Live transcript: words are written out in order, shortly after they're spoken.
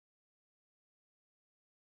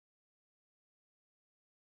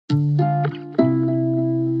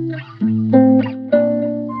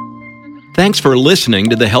Thanks for listening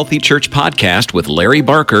to the Healthy Church Podcast with Larry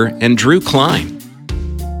Barker and Drew Klein.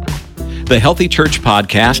 The Healthy Church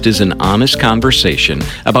Podcast is an honest conversation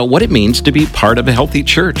about what it means to be part of a healthy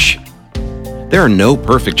church. There are no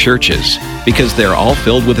perfect churches because they're all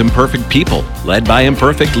filled with imperfect people led by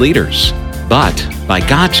imperfect leaders. But by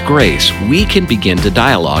God's grace, we can begin to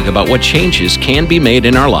dialogue about what changes can be made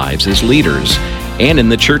in our lives as leaders and in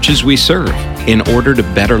the churches we serve in order to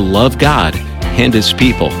better love God and His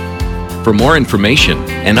people. For more information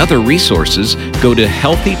and other resources, go to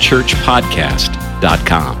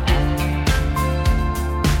healthychurchpodcast.com.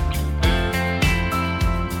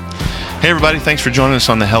 Hey everybody, thanks for joining us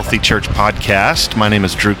on the Healthy Church Podcast. My name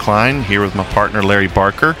is Drew Klein, here with my partner Larry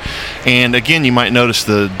Barker. And again, you might notice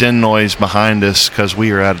the den noise behind us because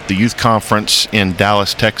we are at the youth conference in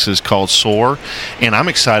Dallas, Texas called SOAR. And I'm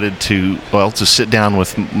excited to sit down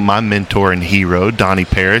with my mentor and hero, Donnie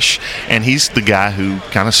Parrish. And he's the guy who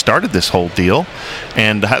kind of started this whole deal.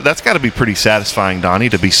 And that's got to be pretty satisfying, Donnie,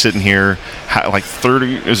 to be sitting here like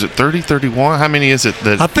 30, is it 30, 31? How many is it?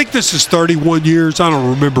 I think this is 31 years. I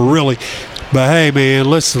don't remember really. But hey, man,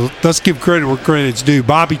 let's give credit where credit's due.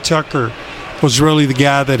 Bobby Tucker was really the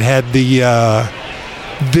guy that had the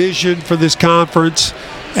vision for this conference,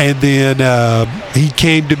 and then he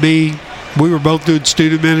came to me. We were both doing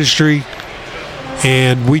student ministry,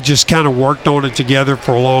 and we just kind of worked on it together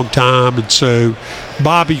for a long time. And so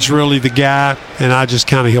Bobby's really the guy, and I just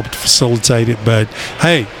kind of helped facilitate it. But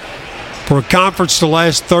hey, for a conference to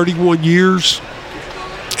last 31 years,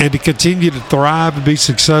 and to continue to thrive and be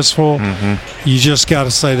successul, you just got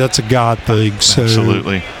to say that's a God thing. So,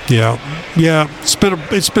 absolutely. Yeah. It's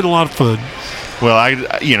been a lot of fun. Well, I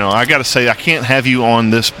got to say, I can't have you on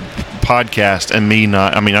this podcast and me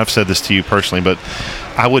not. I mean, I've said this to you personally, but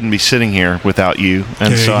I wouldn't be sitting here without you.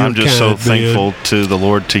 And so I'm just so thankful to the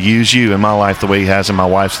Lord to use you in my life the way He has in my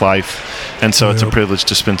wife's life. And so it's a privilege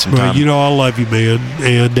to spend some time. Well, I love you, man.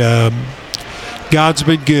 And God's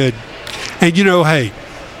been good. And, hey,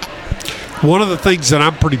 one of the things that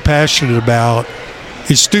I'm pretty passionate about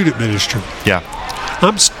is student ministry. Yeah.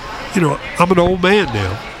 I'm an old man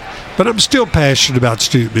now, but I'm still passionate about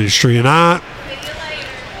student ministry, and I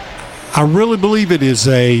really believe it is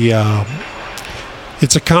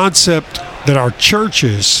it's a concept that our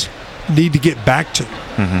churches need to get back to.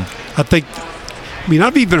 I've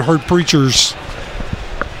even heard preachers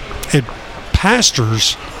and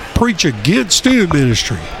pastors preach against student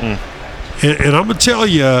ministry. And I'm going to tell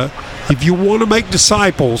you, if you want to make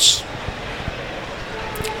disciples,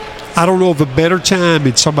 I don't know of a better time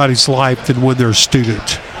in somebody's life than when they're a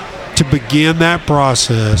student to begin that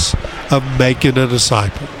process of making a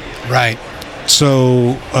disciple. Right.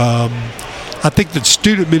 So I think that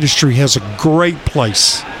student ministry has a great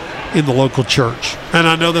place in the local church. And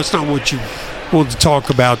I know that's not what you wanted to talk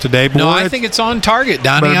about today. But I think it's on target,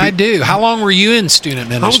 Donnie. I do. How long were you in student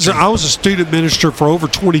ministry? I was a student minister for over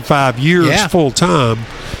 25 years full time.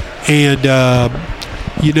 And, I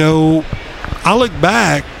look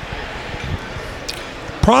back,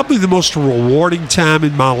 probably the most rewarding time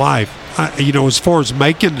in my life, as far as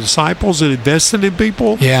making disciples and investing in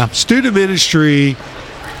people. Yeah. Student ministry,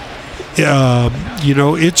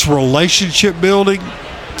 it's relationship building.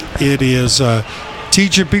 It is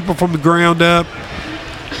teaching people from the ground up.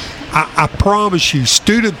 I promise you,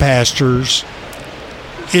 student pastors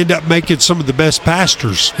end up making some of the best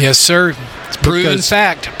pastors. Yes, sir. It's proven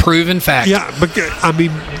fact. Yeah, because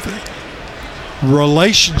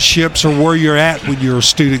relationships are where you're at when you're a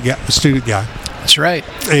student guy. That's right.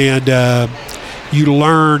 And you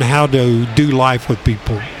learn how to do life with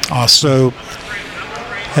people. Awesome. So,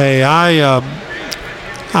 hey, I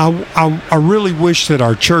really wish that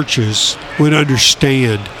our churches would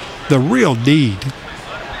understand the real need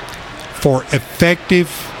for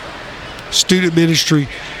effective student ministry,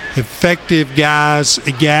 effective guys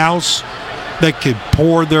and gals that can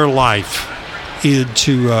pour their life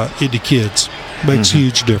into kids. Makes a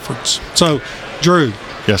huge difference. So, Drew.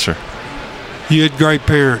 Yes, sir. You had great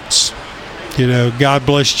parents. God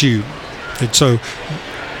blessed you. And so,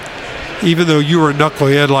 even though you were a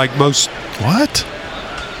knucklehead like most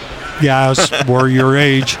guys were your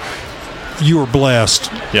age, you were blessed.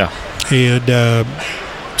 Yeah. And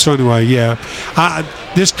so anyway,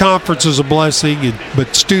 this conference is a blessing,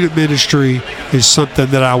 but student ministry is something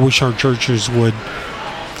that I wish our churches would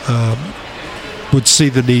see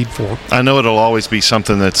the need for. I know it'll always be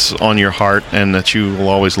something that's on your heart and that you will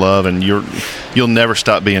always love, and you'll never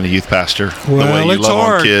stop being a youth pastor. Well, the way you it's love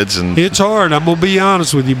hard. On kids, and it's hard. I'm gonna be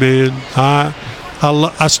honest with you, man.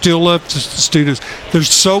 I still love the students. There's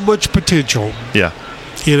so much potential. Yeah.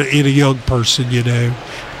 In a young person,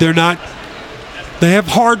 they're not they have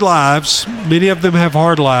hard lives. Many of them have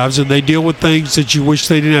hard lives, and they deal with things that you wish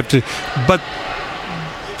they didn't have to. But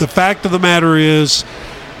the fact of the matter is,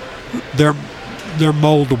 they're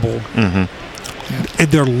moldable, and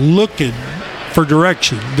they're looking for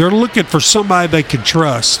direction. They're looking for somebody they can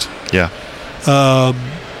trust. Yeah.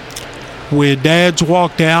 When Dad's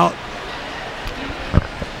walked out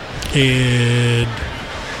and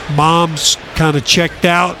Mom's kind of checked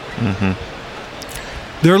out,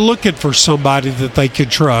 they're looking for somebody that they can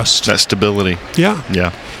trust. That stability. Yeah.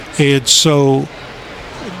 Yeah. And so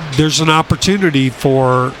there's an opportunity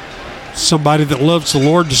for somebody that loves the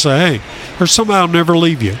Lord to say, hey, there's somebody that'll never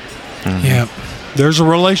leave you. Yeah. There's a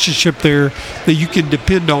relationship there that you can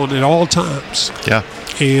depend on at all times. Yeah.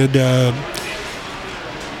 And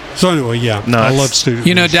so anyway, yeah, No, I it's- love student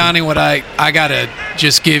You know, ministry. Donnie, what I got to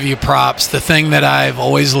just give you props. The thing that I've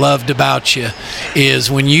always loved about you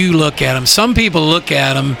is when you look at them, some people look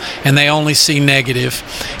at them and they only see negative.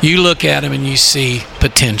 You look at them and you see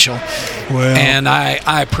potential. Well, And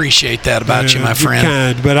I appreciate that about you, my you're friend.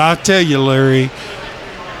 kind. But I tell you, Larry,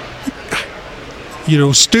 you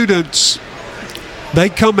know, students, they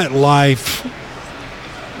come at life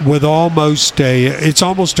with it's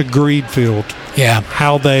almost a green field. Yeah.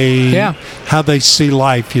 How they see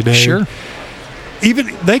life, you know. Sure.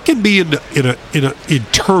 Even they can be in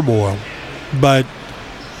turmoil, but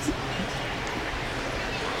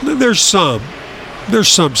there's some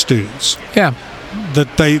students Yeah.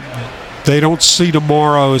 that they don't see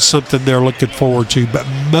tomorrow as something they're looking forward to, but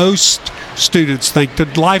most students think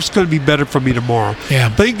that life's going to be better for me tomorrow. Yeah.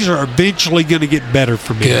 Things are eventually going to get better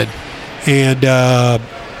for me. Good. And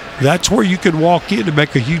that's where you can walk in and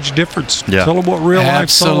make a huge difference. Yeah. Tell them what real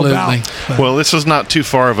life's all Absolutely. about. Well, this is not too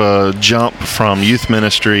far of a jump from youth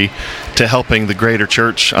ministry to helping the greater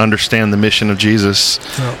church understand the mission of Jesus,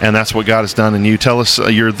 and that's what God has done in you. Tell us,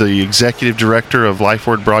 you're the executive director of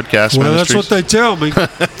LifeWord Broadcast Well, Ministries. that's what they tell me.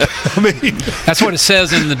 I mean, That's what it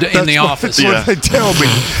says in the office. That's what they tell me.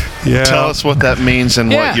 Yeah. Tell us what that means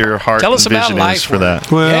and Yeah. what your heart Tell us and about vision is for LifeWord.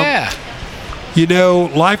 that. Well, Yeah. you know,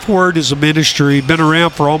 LifeWord is a ministry, been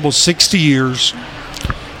around for almost 60 years,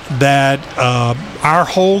 that our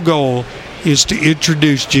whole goal is to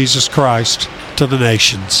introduce Jesus Christ to the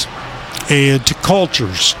nations and to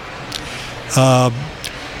cultures.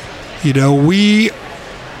 You know, we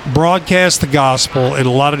broadcast the gospel in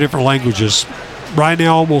a lot of different languages. Right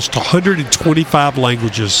now, almost 125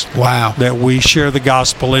 languages. Wow. That we share the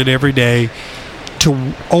gospel in every day.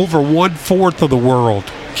 To over 1/4 of the world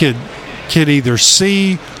can either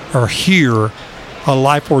see or hear a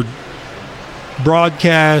LifeWord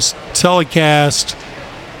broadcast, telecast,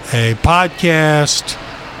 a podcast,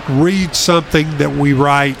 read something that we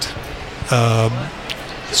write.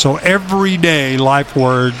 So every day,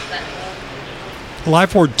 LifeWord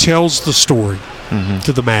tells the story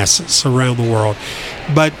to the masses around the world.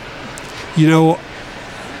 But, you know,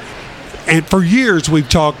 and for years we've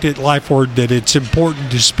talked at LifeWord that it's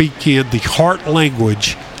important to speak in the heart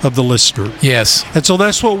language of the listener. Yes. And so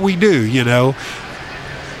that's what we do, you know.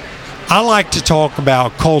 I like to talk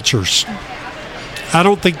about cultures. I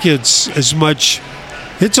don't think it's as much,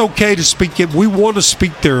 it's okay to speak it. We want to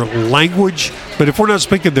speak their language, but if we're not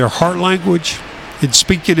speaking their heart language and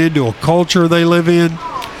speaking into a culture they live in,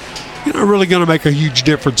 you're not really going to make a huge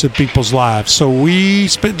difference in people's lives. So we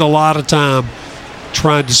spend a lot of time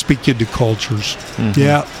trying to speak into cultures.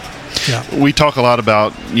 Yeah. Yeah. We talk a lot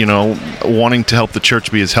about, you know, wanting to help the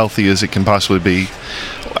church be as healthy as it can possibly be.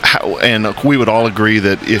 And we would all agree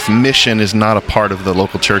that if mission is not a part of the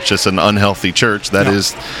local church, it's an unhealthy church. That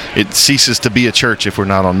is, it ceases to be a church if we're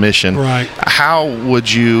not on mission. Right. How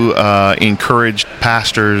would you encourage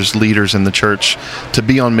pastors, leaders in the church to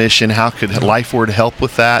be on mission? How could LifeWord help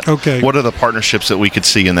with that? Okay. What are the partnerships that we could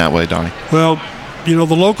see in that way, Donnie? Well, you know,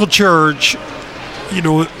 the local church, you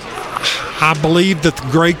know, I believe that the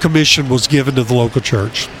Great Commission was given to the local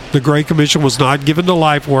church. The Great Commission was not given to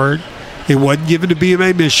LifeWord. It wasn't given to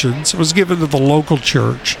BMA Missions. It was given to the local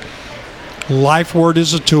church. LifeWord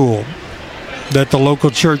is a tool that the local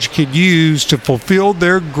church can use to fulfill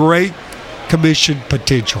their Great Commission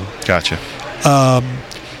potential. Gotcha.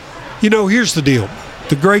 You know, here's the deal.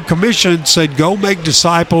 The Great Commission said, go make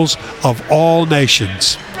disciples of all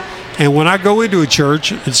nations. And when I go into a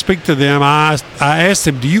church and speak to them, I ask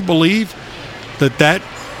them, do you believe that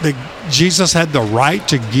Jesus had the right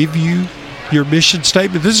to give you your mission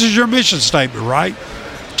statement? This is your mission statement, right?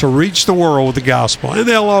 To reach the world with the gospel. And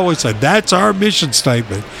they'll always say, that's our mission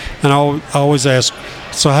statement. And I always ask,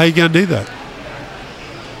 so how are you going to do that?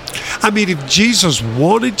 I mean, if Jesus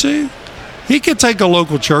wanted to, he could take a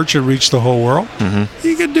local church and reach the whole world.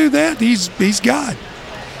 He can do that. He's God.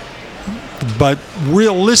 But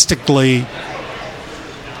realistically,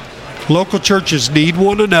 local churches need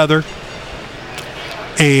one another,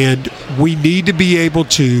 and we need to be able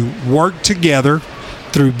to work together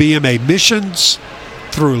through BMA Missions,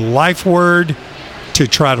 through Life Word, to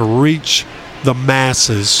try to reach the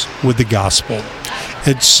masses with the gospel.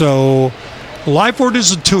 And so Life Word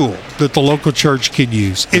is a tool that the local church can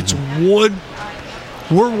use. It's we're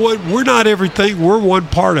not everything, we're one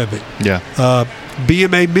part of it. Yeah.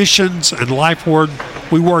 BMA Missions and Life Word,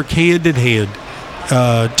 we work hand in hand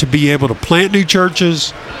to be able to plant new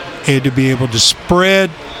churches and to be able to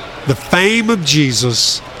spread the fame of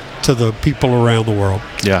Jesus to the people around the world.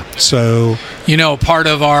 Yeah. So, part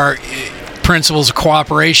of our principles of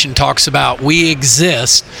cooperation talks about we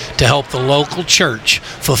exist to help the local church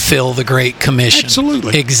fulfill the Great Commission.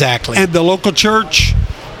 Absolutely. Exactly. And the local church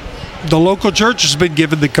has been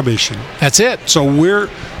given the commission. That's it. So we're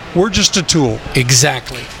just a tool.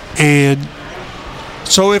 Exactly. And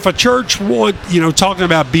so if a church talking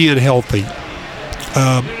about being healthy,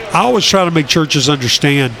 I always try to make churches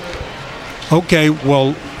understand, okay,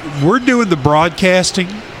 well, we're doing the broadcasting,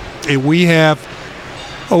 and we have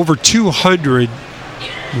over 200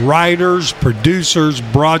 writers, producers,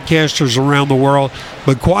 broadcasters around the world.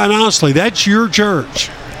 But quite honestly, that's your church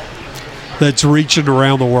that's reaching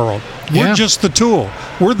around the world. Yeah. We're just the tool.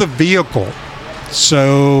 We're the vehicle.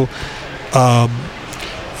 So,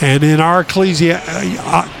 and in our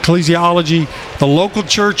ecclesiology, the local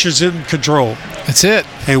church is in control. That's it.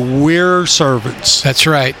 And we're servants. That's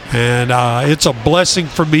right. And it's a blessing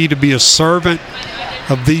for me to be a servant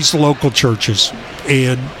of these local churches.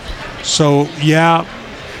 And so,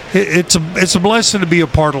 it's a blessing to be a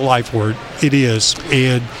part of Life Word. It is.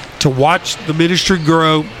 And to watch the ministry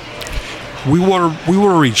grow, we want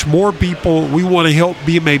to reach more people. We want to help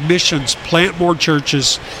BMA Missions plant more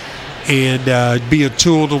churches and be a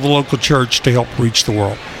tool to the local church to help reach the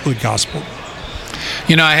world with the gospel.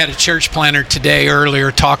 I had a church planter today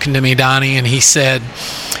earlier talking to me, Donnie, and he said,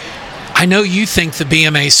 I know you think the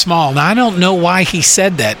BMA is small. Now, I don't know why he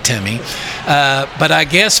said that to me, but I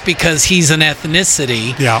guess because he's an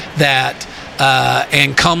ethnicity that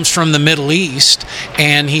and comes from the Middle East.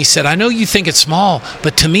 And he said, I know you think it's small,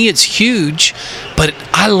 but to me it's huge. But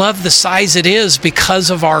I love the size it is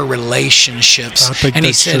because of our relationships. And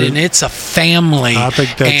he said, and it's a family. I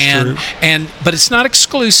think that's true. But it's not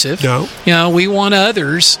exclusive. No. We want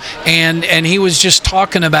others. And he was just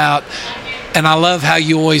talking about, and I love how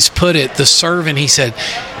you always put it, the servant. He said,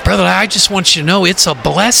 brother, I just want you to know it's a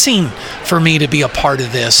blessing for me to be a part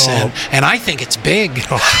of this. Oh. And I think it's big.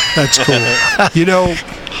 Oh, that's cool.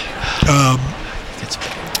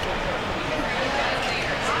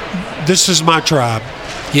 This is my tribe.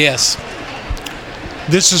 Yes.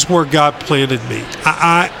 This is where God planted me.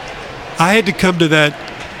 I had to come to that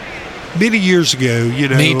many years ago.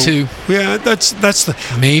 Me too. Yeah, that's the.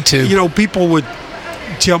 Me too. People would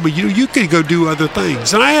tell me, you can go do other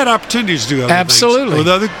things. And I had opportunities to do other things with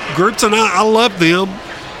other groups, and I love them.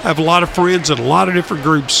 I have a lot of friends in a lot of different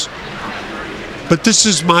groups. But this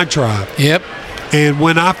is my tribe. Yep. And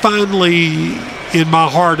when I finally, in my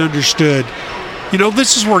heart, understood,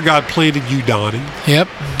 this is where God planted you, Donnie. Yep.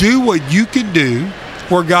 Do what you can do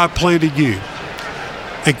where God planted you.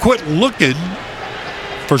 And quit looking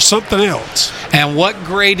for something else. And what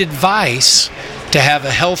great advice to have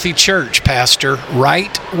a healthy church, Pastor,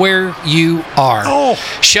 right where you are. Oh.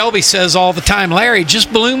 Shelby says all the time, Larry,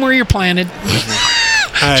 just bloom where you're planted.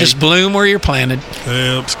 Hey. Just bloom where you're planted.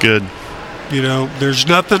 Yeah. It's good. There's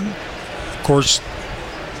nothing. Of course,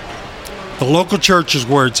 the local church is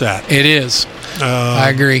where it's at. It is. I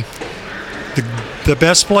agree. The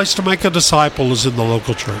best place to make a disciple is in the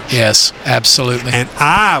local church. Yes, absolutely. And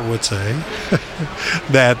I would say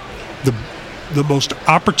that the most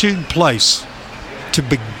opportune place to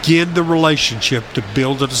begin the relationship to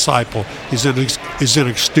build a disciple is in a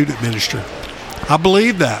student ministry. I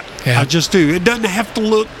believe that. Yeah. I just do. It doesn't have to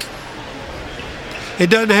look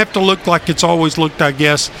like it's always looked, I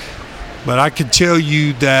guess. But I can tell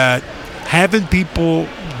you that having people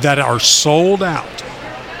that are sold out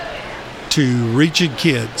to reaching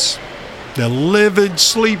kids, that living,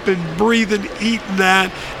 sleeping, breathing, eating that,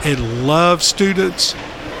 and love students,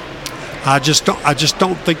 I just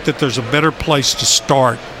don't think that there's a better place to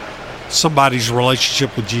start somebody's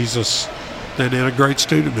relationship with Jesus than in a great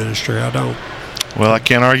student ministry. I don't. Well, I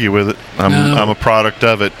can't argue with it. I'm a product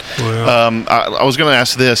of it. Well. I was going to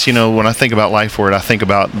ask this. When I think about Life Word, I think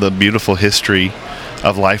about the beautiful history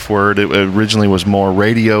of Life Word. It originally was more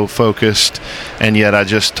radio focused, and yet I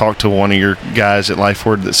just talked to one of your guys at Life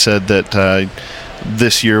Word that said that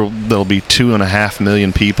this year there'll be 2.5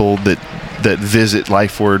 million people that that visit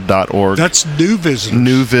lifeword.org. That's new visitors.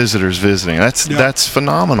 New visitors visiting. That's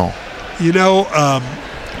phenomenal. You know,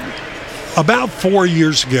 about 4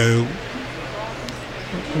 years ago,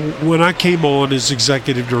 when I came on as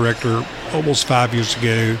executive director, almost 5 years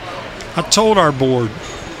ago, I told our board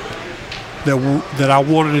that I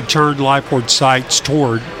wanted to turn LifeWord sites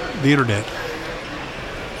toward the internet.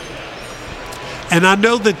 And I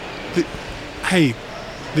know that,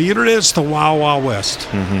 the internet's the wild, wild west.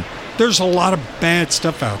 Mm-hmm. There's a lot of bad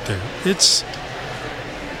stuff out there.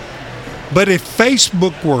 But if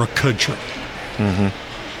Facebook were a country,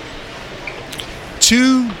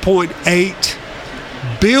 2.8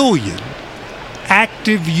 billion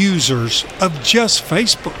active users of just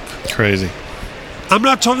Facebook. Crazy. I'm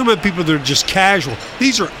not talking about people that are just casual.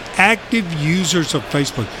 These are active users of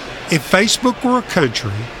Facebook. If Facebook were a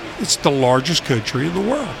country, it's the largest country in the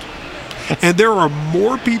world. And there are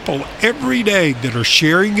more people every day that are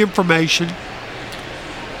sharing information,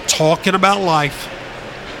 talking about life,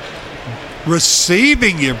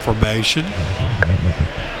 receiving information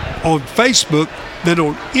on Facebook than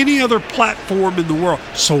on any other platform in the world.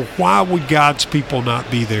 So why would God's people not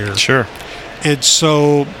be there? Sure. And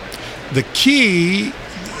so the key,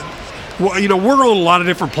 we're on a lot of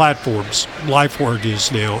different platforms. LifeWord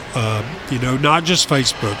is now, not just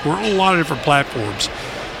Facebook. We're on a lot of different platforms.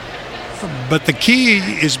 But the key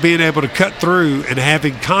is being able to cut through and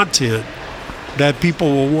having content that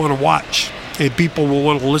people will want to watch and people will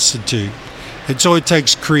want to listen to. And so it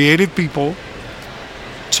takes creative people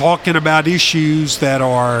talking about issues that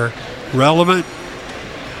are relevant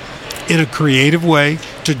in a creative way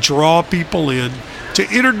to draw people in, to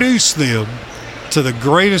introduce them to the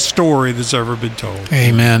greatest story that's ever been told.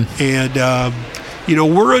 Amen. And,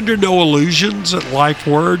 we're under no illusions at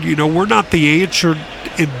LifeWord. We're not the answer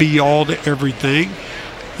and be all to everything.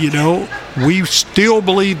 We still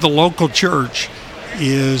believe the local church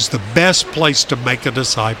is the best place to make a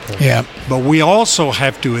disciple. Yeah. But we also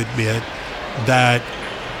have to admit that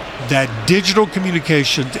digital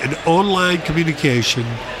communication and online communication,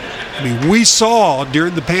 we saw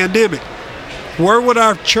during the pandemic, where would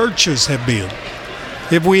our churches have been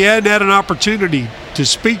if we hadn't had an opportunity to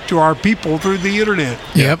speak to our people through the internet?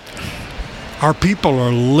 Yep. Our people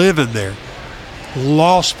are living there.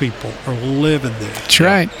 Lost people are living there. That's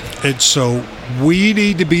right. And so we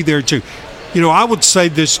need to be there too. I would say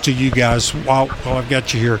this to you guys while I've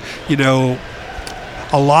got you here.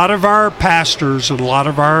 A lot of our pastors and a lot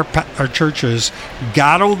of our churches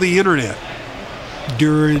got on the internet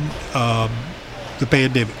during the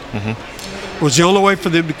pandemic. Mm-hmm. It was the only way for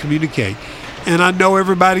them to communicate. And I know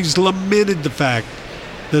everybody's lamented the fact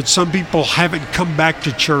that some people haven't come back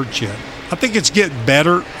to church yet. I think it's getting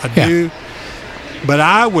better. I do. But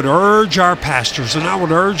I would urge our pastors and I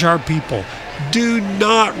would urge our people, do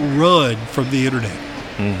not run from the internet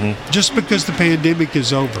just because the pandemic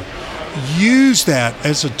is over. Use that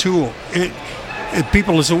as a tool. And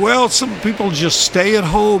people will say, well, some people just stay at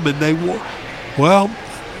home and they will. Well,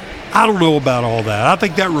 I don't know about all that. I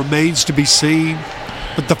think that remains to be seen.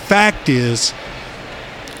 But the fact is,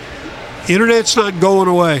 internet's not going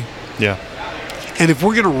away. Yeah. And if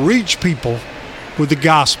we're going to reach people with the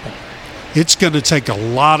gospel, it's going to take a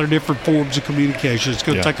lot of different forms of communication. It's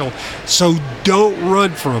going to so don't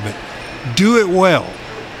run from it. Do it well.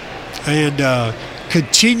 And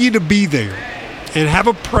continue to be there and have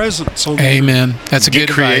a presence on Amen. That's a good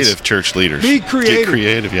advice. Get creative, church leaders. Be creative. Get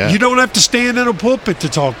creative, yeah. You don't have to stand in a pulpit to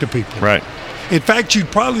talk to people. Right. In fact,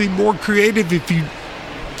 you'd probably be more creative if you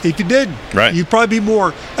didn't. Right. You'd probably be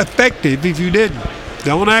more effective if you didn't.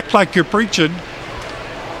 Don't act like you're preaching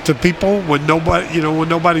to people when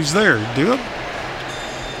nobody's there. Do it.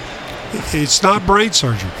 It's not brain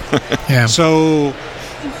surgery. Yeah. So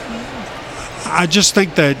I just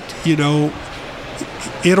think that it'll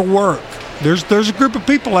work. There's a group of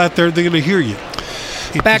people out there that are going to hear you.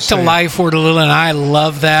 Back to LifeWord a little, and I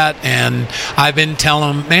love that. And I've been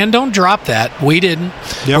telling them, man, don't drop that. We didn't.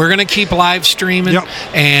 Yep. We're going to keep live streaming, Yep.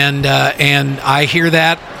 and I hear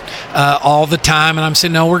that all the time, and I'm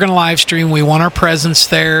saying, no, we're going to live stream. We want our presence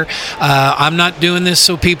there. I'm not doing this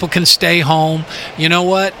so people can stay home. You know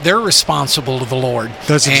what? They're responsible to the Lord.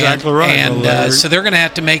 That's exactly right. And so they're going to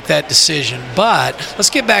have to make that decision. But let's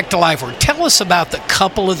get back to LifeWord. Tell us about the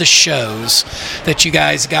couple of the shows that you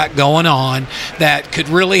guys got going on that could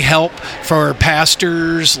really help for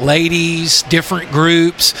pastors, ladies, different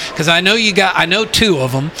groups. Because I know I know two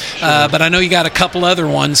of them, but I know you got a couple other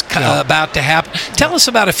ones about to happen. Tell us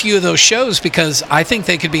about a few of those shows, because I think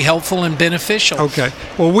they could be helpful and beneficial. Okay.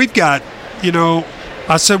 Well, we've got,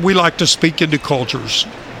 I said we like to speak into cultures.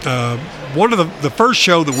 One of the first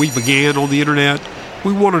show that we began on the internet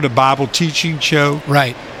we wanted a Bible teaching show.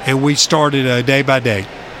 Right. And we started Day by Day.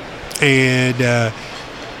 And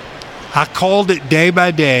I called it Day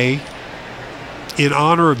by Day in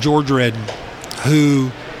honor of George Redden,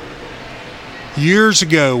 who years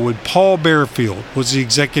ago, when Paul Bearfield was the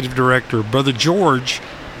executive director, Brother George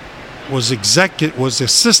was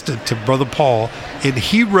assistant to Brother Paul, and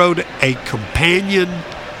he wrote a companion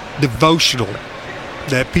devotional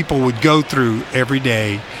that people would go through every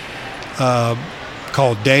day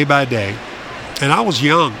called Day by Day. And I was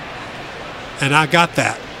young, and I got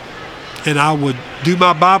that. And I would do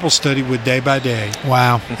my Bible study with Day by Day.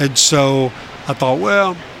 Wow. And so I thought,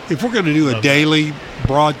 well, if we're going to do a daily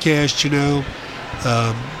broadcast, that'd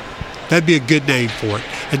be a good name for it.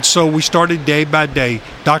 And so we started Day by Day.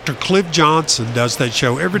 Dr. Cliff Johnson does that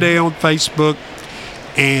show every day on Facebook.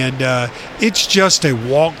 And it's just a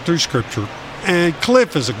walk through Scripture. And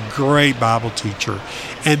Cliff is a great Bible teacher.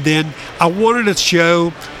 And then I wanted a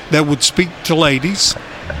show that would speak to ladies,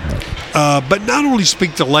 but not only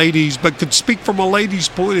speak to ladies, but could speak from a lady's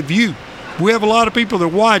point of view. We have a lot of people that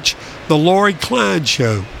watch the Lori Klein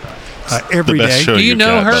show every the best day. Show Do you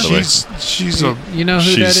know her? She's you know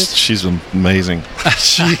who that is? She's amazing.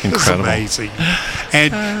 She's Incredible. amazing.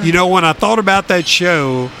 And when I thought about that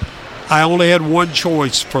show, I only had one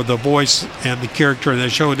choice for the voice and the character in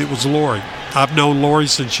that show, and it was Lori. I've known Lori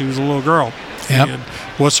since she was a little girl, and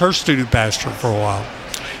was her student pastor for a while.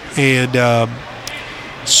 And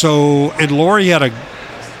and Lori had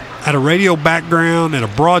a radio background and a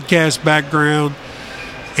broadcast background,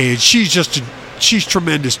 and she's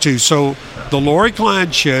tremendous too. So the Lori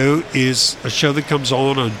Klein Show is a show that comes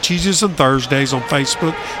on Tuesdays and Thursdays on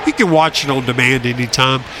Facebook. You can watch it on demand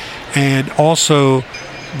anytime. And also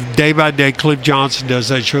Day by Day, Cliff Johnson does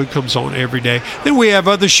that show. It comes on every day. Then we have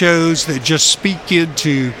other shows that just speak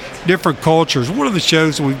into different cultures. One of the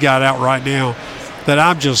shows that we've got out right now that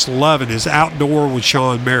I'm just loving is Outdoor with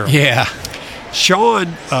Sean Merrill. Yeah. Sean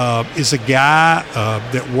is a guy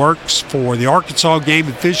that works for the Arkansas Game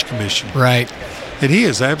and Fish Commission. Right. And he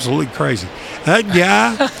is absolutely crazy. That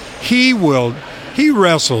guy, he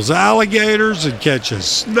wrestles alligators and catches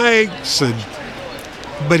snakes,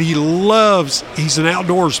 but he's an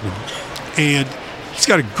outdoorsman. And he's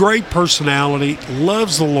got a great personality,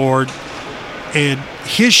 loves the Lord. And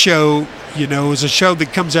his show, is a show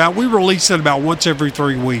that comes out. We release it about once every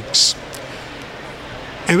 3 weeks.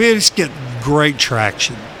 And man, it's getting great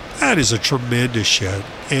traction. That is a tremendous show.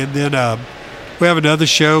 And then we have another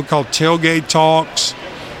show called Tailgate Talks.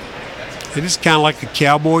 And it's kind of like a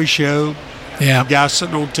cowboy show. Yeah. A guy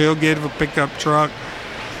sitting on the tailgate of a pickup truck.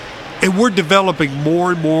 And we're developing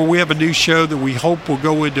more and more. We have a new show that we hope will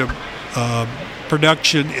go into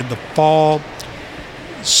production in the fall.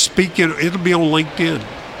 It'll be on LinkedIn.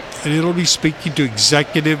 And it'll be speaking to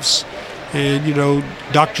executives. And,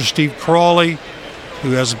 Dr. Steve Crawley,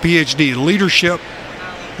 who has a PhD in leadership,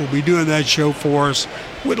 will be doing that show for us.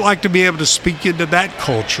 We'd like to be able to speak into that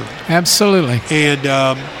culture. Absolutely.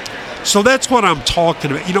 And so that's what I'm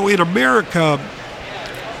talking about. In America,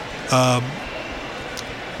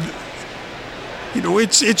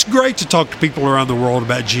 it's great to talk to people around the world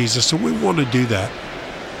about Jesus, and we want to do that.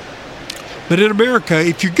 But in America,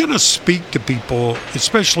 if you're going to speak to people,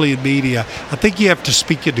 especially in media, I think you have to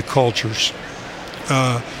speak into cultures.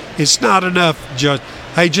 It's not enough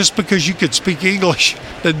just because you can speak English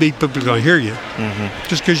doesn't mean people are going to hear you. Mm-hmm.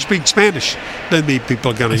 Just because you speak Spanish doesn't mean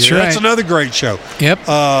people are going to hear you. Right. That's another great show. Yep.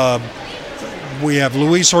 We have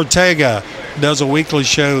Luis Ortega does a weekly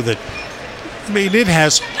show that, it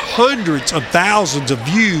has hundreds of thousands of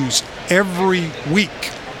views every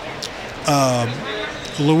week.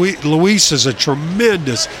 Luis is a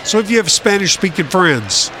tremendous. So if you have Spanish-speaking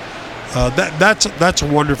friends, that's a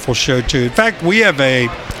wonderful show too. In fact, we have a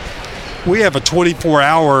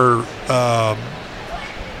 24-hour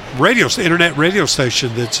internet radio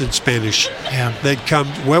station that's in Spanish. Yeah. That comes.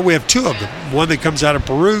 Well, we have two of them. One that comes out of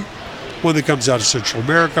Peru, one that comes out of Central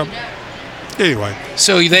America. Anyway.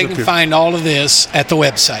 So they can find all of this at the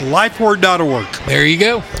website. Lifeword.org. There you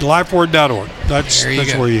go. Lifeword.org. That's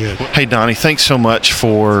where you hit. Hey, Donnie, thanks so much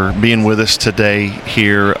for being with us today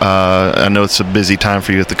here. I know it's a busy time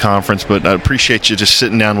for you at the conference, but I appreciate you just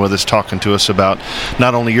sitting down with us, talking to us about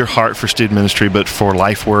not only your heart for student ministry, but for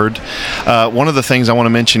LifeWord. One of the things I want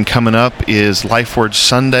to mention coming up is LifeWord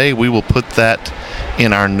Sunday. We will put that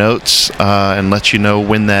in our notes and let you know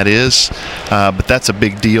when that is. But that's a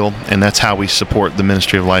big deal, and that's how we support the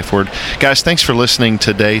ministry of LifeWord. Guys, thanks for listening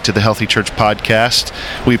today to the Healthy Church Podcast.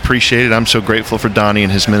 We appreciate it. I'm so grateful grateful for Donnie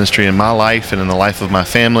and his ministry in my life and in the life of my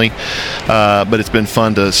family. But it's been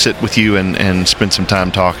fun to sit with you and spend some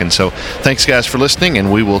time talking. So thanks, guys, for listening,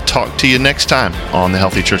 and we will talk to you next time on the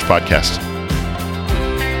Healthy Church Podcast.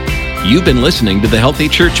 You've been listening to the Healthy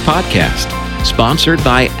Church Podcast, sponsored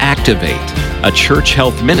by Activate, a church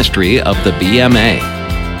health ministry of the BMA.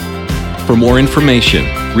 For more information,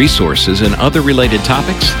 resources, and other related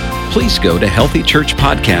topics, please go to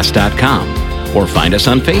healthychurchpodcast.com or find us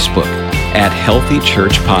on Facebook at Healthy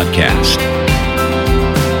Church Podcast.